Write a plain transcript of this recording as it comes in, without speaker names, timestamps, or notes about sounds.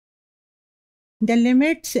The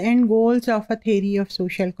limits and goals of a theory of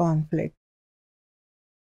social conflict.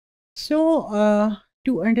 So,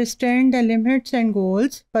 to understand the limits and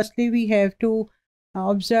goals, firstly we have to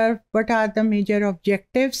observe what are the major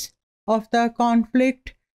objectives of the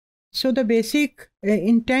conflict. So the basic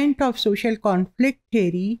intent of social conflict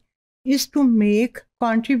theory is to make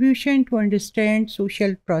contribution to understand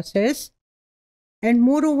social process, and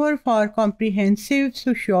moreover for comprehensive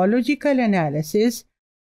sociological analysis,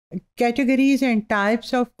 categories and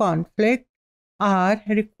types of conflict are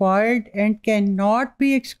required and cannot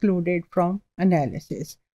be excluded from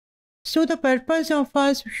analysis. So the purpose of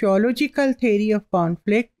a sociological theory of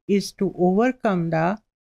conflict is to overcome the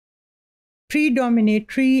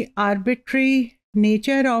predominatory, arbitrary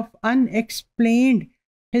nature of unexplained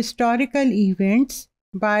historical events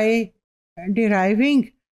by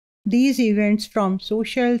deriving these events from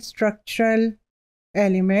social structural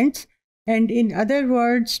elements, and in other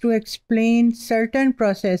words, to explain certain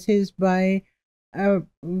processes by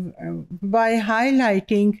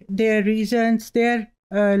highlighting their reasons, their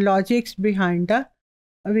logics behind the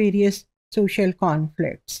various social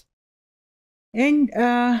conflicts. And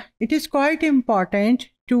it is quite important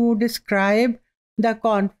to describe the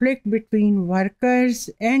conflict between workers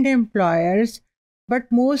and employers,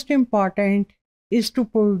 but most important is to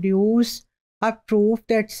produce a proof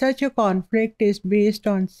that such a conflict is based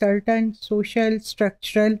on certain social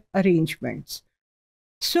structural arrangements.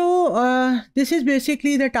 So, this is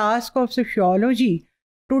basically the task of sociology,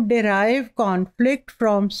 to derive conflict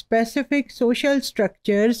from specific social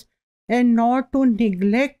structures and not to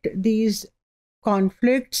neglect these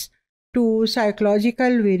conflicts to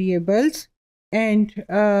psychological variables, and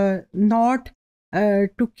not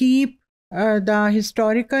to keep the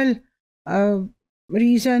historical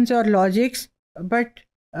reasons or logics, but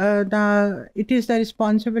it is the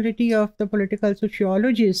responsibility of the political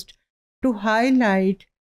sociologist to highlight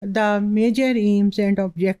the major aims and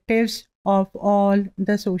objectives of all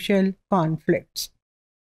the social conflicts.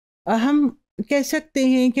 हम कह सकते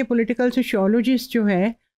हैं कि political sociologist जो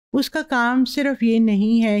है उसका काम सिर्फ ये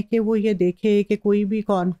नहीं है कि वो ये देखे कि कोई भी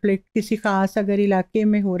कॉन्फ्लिक्ट किसी ख़ास अगर इलाके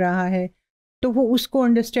में हो रहा है तो वो उसको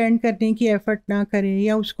अंडरस्टैंड करने की एफर्ट ना करे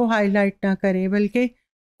या उसको हाईलाइट ना करे, बल्कि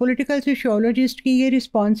पॉलिटिकल सोशियोलॉजिस्ट की ये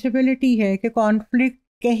रिस्पॉन्सिबिलिटी है कि कॉन्फ्लिक्ट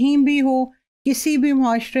कहीं भी हो, किसी भी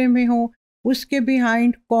माशरे में हो, उसके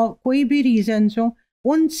बिहाइंड कोई भी रीजंस हो,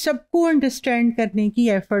 उन सबको अंडरस्टैंड करने की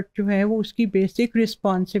एफर्ट जो है वो उसकी बेसिक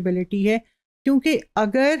रिस्पॉन्सिबिलिटी है. क्योंकि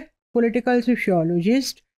अगर पॉलिटिकल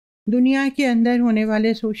सोशियोलॉजिस्ट दुनिया के अंदर होने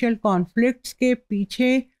वाले सोशल कॉन्फ्लिक्ट्स के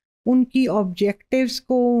पीछे उनकी ऑब्जेक्टिव्स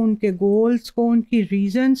को, उनके गोल्स को, उनकी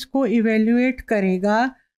रीजंस को इवेल्युएट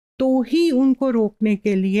करेगा, तो ही उनको रोकने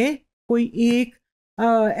के लिए कोई एक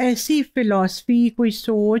ऐसी फ़िलॉसफी, कोई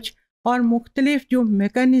सोच और मुख्तलिफ जो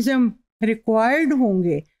मैकेनिज़्म रिक्वायर्ड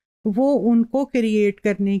होंगे वो उनको क्रिएट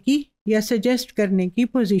करने की या सजेस्ट करने की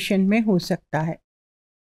पोजीशन में हो सकता है.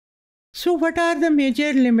 So what are the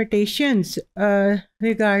major limitations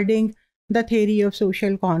regarding the theory of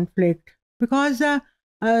social conflict? Because the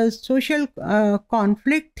social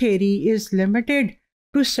conflict theory is limited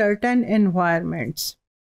to certain environments.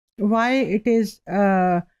 Why it is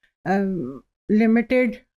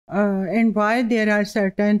limited and why there are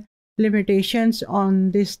certain limitations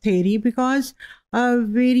on this theory? Because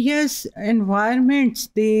various environments,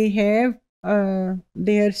 they have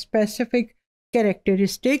their specific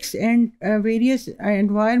characteristics, and various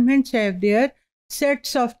environments have their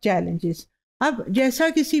sets of challenges. अब जैसा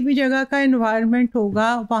किसी भी जगह का environment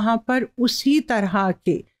होगा वहाँ पर उसी तरह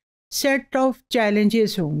के set of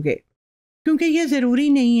challenges होंगे, क्योंकि ये ज़रूरी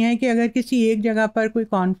नहीं है कि अगर किसी एक जगह पर कोई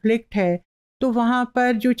conflict है तो वहाँ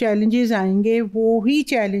पर जो challenges आएंगे वो ही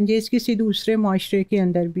challenges किसी दूसरे माशरे के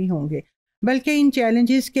अंदर भी होंगे, बल्कि इन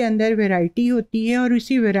challenges के अंदर वैरायटी होती है और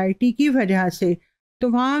उसी वैरायटी की वजह से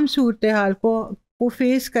तमाम सूरत हाल को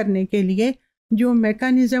फेस करने के लिए जो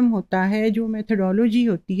मैकेनिज़्म होता है, जो मेथडोलॉजी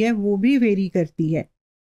होती है, वो भी वेरी करती है.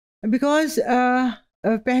 बिकॉज़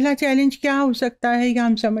पहला चैलेंज क्या हो सकता है या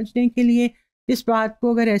हम समझने के लिए इस बात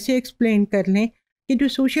को अगर ऐसे एक्सप्लेन कर लें कि जो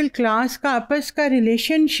सोशल क्लास का आपस का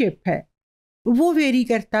रिलेशनशिप है वो वेरी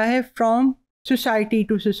करता है फ्रॉम सोसाइटी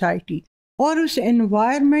टू सोसाइटी, और उस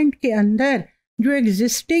एनवायरनमेंट के अंदर जो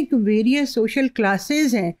एग्जिस्टिंग वेरियस सोशल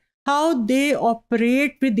क्लासेस हैं, how they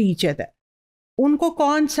operate with each other, उनको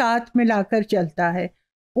कौन साथ मिलाकर चलता है,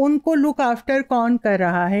 उनको लुक आफ्टर कौन कर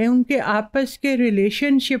रहा है, उनके आपस के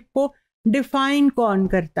रिलेशनशिप को डिफाइन कौन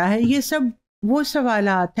करता है, ये सब वो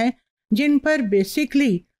सवालात हैं जिन पर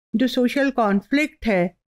बेसिकली जो सोशल कॉन्फ्लिक्ट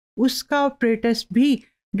है उसका ऑपरेटस भी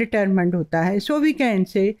डिटरमिन्ड होता है. So we can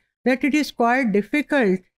say that it is quite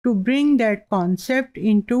difficult to bring that concept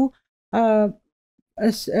into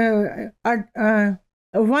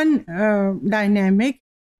one dynamic,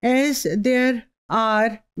 as there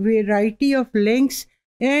are variety of links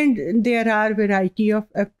and there are variety of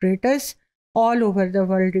apparatus all over the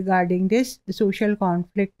world regarding this social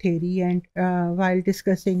conflict theory, and while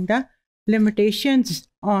discussing the limitations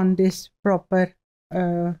on this proper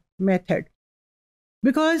method,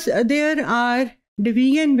 because there are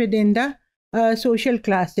division within the social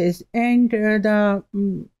classes, and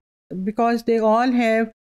because they all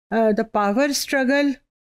have the power struggle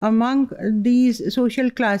among these social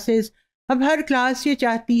classes. अब हर class ये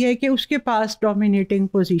चाहती है कि उसके पास dominating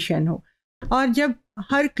position हो, और जब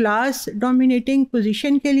हर class dominating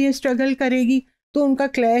position के लिए स्ट्रगल करेगी तो उनका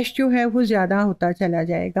क्लैश जो है वो ज़्यादा होता चला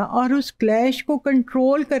जाएगा, और उस क्लैश को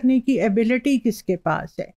कंट्रोल करने की एबिलिटी किसके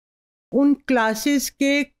पास है? उन क्लासेस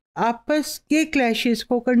के आपस के क्लैशेस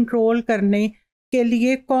को कंट्रोल करने के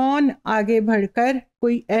लिए कौन आगे बढ़कर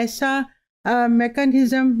कोई ऐसा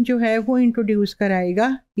मैकेनिज़्म जो है वो इंट्रोड्यूस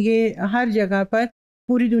कराएगा? ये हर जगह पर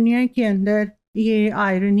पूरी दुनिया के अंदर ये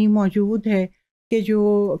आयरनी मौजूद है कि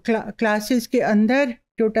जो क्लासेस के अंदर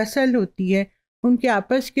जो टसल होती है, उनके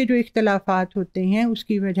आपस के जो इख्तलाफात होते हैं,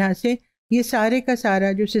 उसकी वजह से ये सारे का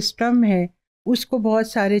सारा जो सिस्टम है उसको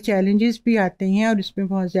बहुत सारे चैलेंजेस भी आते हैं और इसमें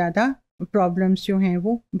बहुत ज़्यादा प्रॉब्लम्स जो हैं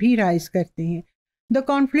वो भी राइज करते हैं. The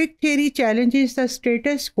conflict theory challenges the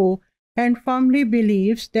status को and firmly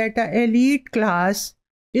believes that the elite class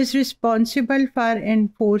is responsible for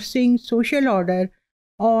enforcing social order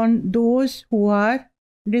on those who are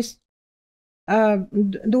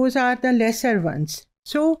those are the lesser ones.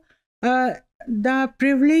 So the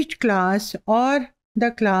privileged class, or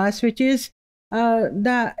the class which is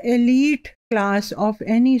the elite class of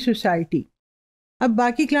any society. अब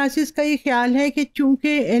बाकी classes का ये ख्याल है कि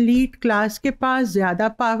चूंकि elite class के पास ज़्यादा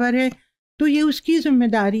पावर है तो ये उसकी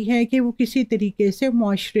ज़िम्मेदारी है कि वो किसी तरीके से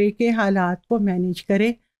माशरे के हालात को मैनेज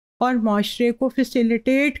करे और माशरे को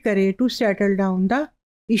फैसिलिटेट करे to settle down the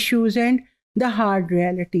issues and the hard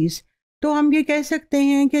realities. तो हम ये कह सकते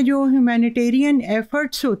हैं कि जो ह्यूमैनिटेरियन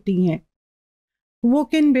एफ़र्ट्स होती हैं वो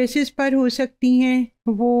किन बेसिस पर हो सकती हैं?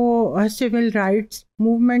 वो सिविल राइट्स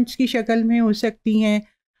मूवमेंट्स की शक्ल में हो सकती हैं.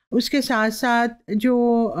 उसके साथ साथ जो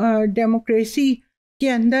डेमोक्रेसी के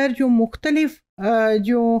अंदर जो मुख्तलिफ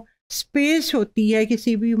जो स्पेस होती है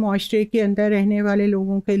किसी भी माशरे के अंदर रहने वाले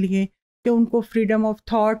लोगों के लिए, कि उनको फ्रीडम ऑफ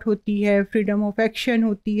थॉट होती है, फ्रीडम ऑफ एक्शन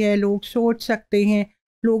होती है, लोग सोच सकते हैं,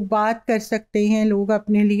 लोग बात कर सकते हैं, लोग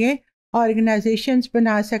अपने लिए ऑर्गेनाइजेशंस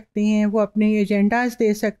बना सकते हैं, वो अपने एजेंडाज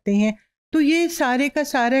दे सकते हैं. तो ये सारे का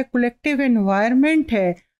सारा कलेक्टिव एनवायरनमेंट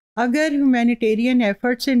है. अगर ह्यूमैनिटेरियन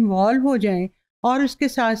एफर्ट्स इन्वॉल्व हो जाएं और उसके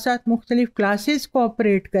साथ साथ मुख्तलिफ क्लासेस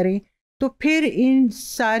कोऑपरेट करें तो फिर इन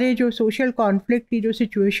सारे जो सोशल कॉन्फ्लिक्ट की जो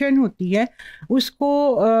सिचुएशन होती है उसको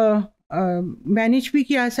मैनेज भी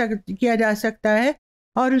किया जा सकता है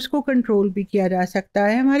और उसको कंट्रोल भी किया जा सकता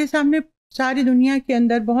है. हमारे सामने सारी दुनिया के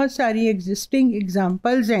अंदर बहुत सारी एग्जिस्टिंग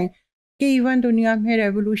एग्जांपल्स हैं कि इवन दुनिया में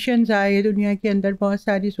रेवोल्यूशंस आए, दुनिया के अंदर बहुत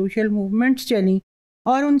सारी सोशल मूवमेंट्स चली,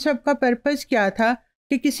 और उन सब का पर्पस क्या था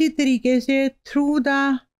कि किसी तरीके से through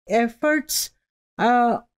the efforts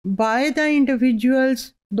by the individuals,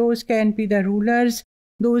 those can be the rulers,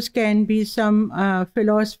 those can be some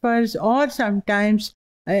philosophers, or sometimes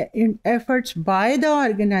in efforts by the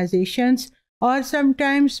organizations, or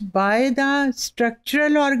sometimes by the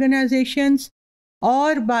structural organizations,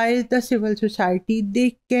 or by the civil society, they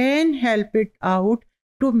can help it out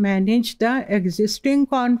to manage the existing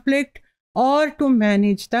conflict or to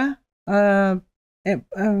manage the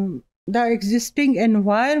existing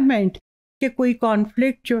environment, कि कोई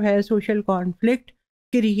conflict जो है social conflict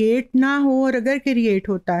create ना हो, और अगर create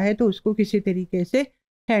होता है तो उसको किसी तरीके से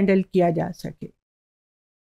हैंडल किया जा सके.